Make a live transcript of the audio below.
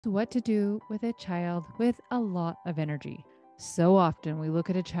What to do with a child with a lot of energy. So often we look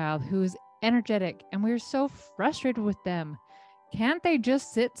at a child who's energetic and we're so frustrated with them. Can't they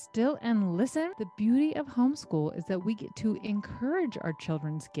just sit still and listen? The beauty of homeschool is that we get to encourage our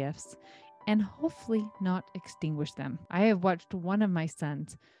children's gifts and hopefully not extinguish them. I have watched one of my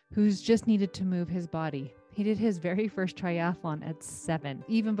sons who's just needed to move his body. He did his very first triathlon at 7.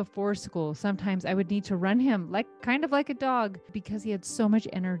 Even before school, sometimes I would need to run him kind of like a dog because he had so much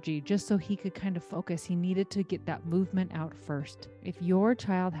energy just so he could kind of focus. He needed to get that movement out first. If your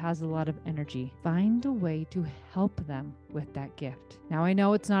child has a lot of energy, find a way to help them with that gift. Now, I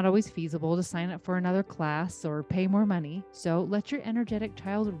know it's not always feasible to sign up for another class or pay more money, so let your energetic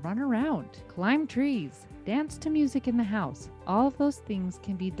child run around, climb trees, dance to music in the house. All of those things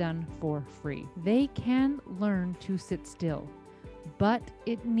can be done for free. They can learn to sit still, but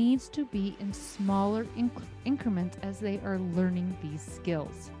it needs to be in smaller increments as they are learning these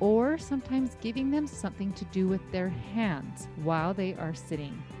skills, or sometimes giving them something to do with their hands while they are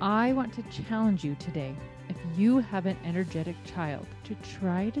sitting. I want to challenge you today, if you have an energetic child, to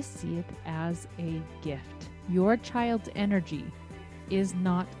try to see it as a gift. Your child's energy is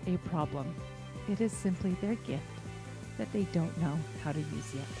not a problem. It is simply their gift that they don't know how to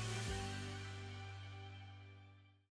use yet.